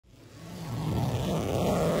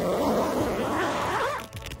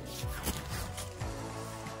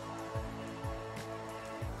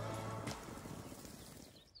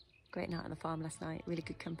great night on the farm last night, really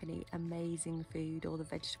good company, amazing food, all the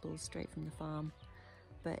vegetables straight from the farm.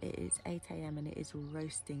 But it is 8 AM and it is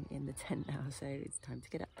roasting in the tent now, so it's time to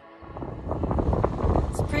get up.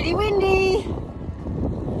 It's pretty windy.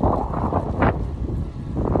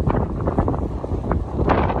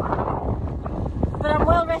 But I'm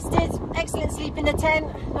well rested, excellent sleep in the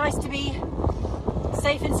tent, nice to be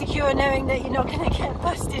safe and secure knowing that you're not going to get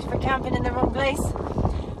busted for camping in the wrong place.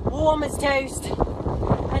 Warm as toast.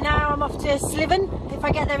 And now I'm off to Sliven. If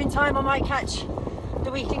I get there in time, I might catch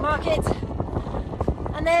the weekly market.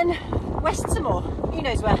 And then west some more, who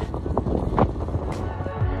knows where.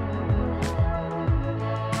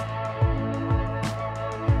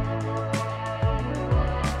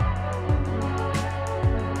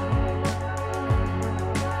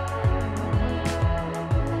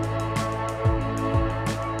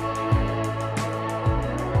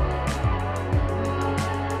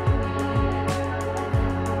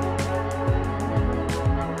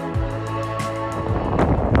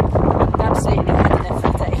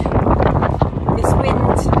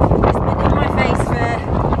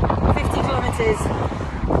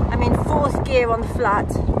 On the flat.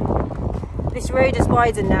 This road is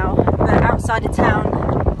widened now, but outside of town,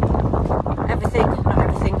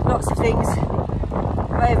 lots of things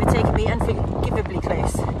are overtaking me unforgivably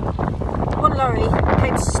close. One lorry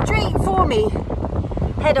came straight for me,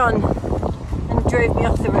 head on, and drove me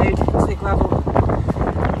off the road to the gravel.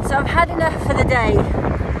 So I've had enough for the day.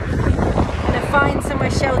 I'm going to find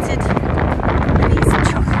somewhere sheltered and eat some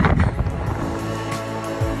chocolate.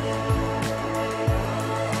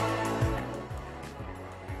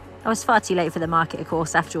 I was far too late for the market, of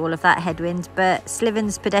course, after all of that headwind, but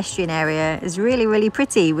Sliven's pedestrian area is really, really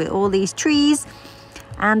pretty with all these trees,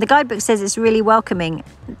 and the guidebook says it's really welcoming.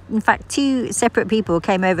 In fact, 2 separate people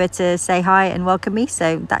came over to say hi and welcome me,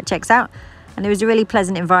 so that checks out. And it was a really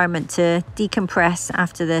pleasant environment to decompress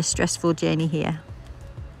after the stressful journey here.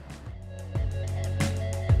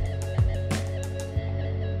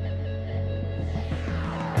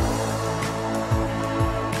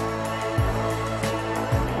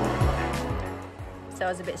 So I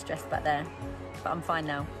was a bit stressed back there, but I'm fine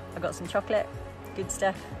now. I got some chocolate, good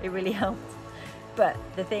stuff, it really helped. But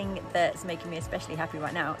the thing that's making me especially happy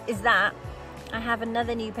right now is that I have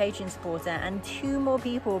another new Patreon supporter and 2 more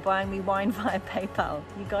people buying me wine via PayPal.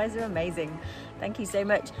 You guys are amazing. Thank you so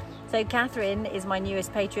much. So Catherine is my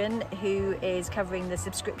newest patron, who is covering the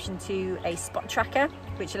subscription to a spot tracker,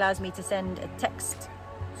 which allows me to send a text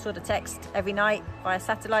every night via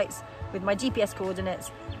satellites with my GPS coordinates.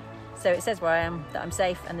 So it says where I am, that I'm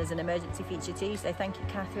safe, and there's an emergency feature too. So thank you,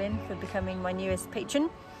 Catherine, for becoming my newest patron.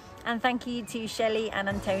 And thank you to Shelley and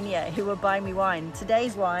Antonia, who are buying me wine.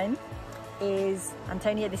 Today's wine is,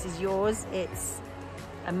 Antonia, this is yours. It's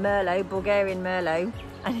a Merlot, Bulgarian Merlot,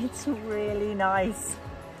 and it's really nice.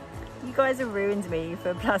 You guys have ruined me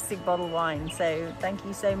for plastic bottle wine, so thank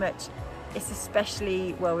you so much. It's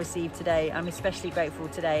especially well received today. I'm especially grateful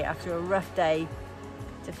today after a rough day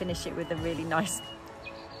to finish it with a really nice,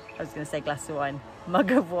 I was going to say glass of wine,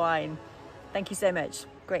 mug of wine. Thank you so much.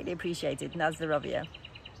 Greatly appreciated. Nazdarovia.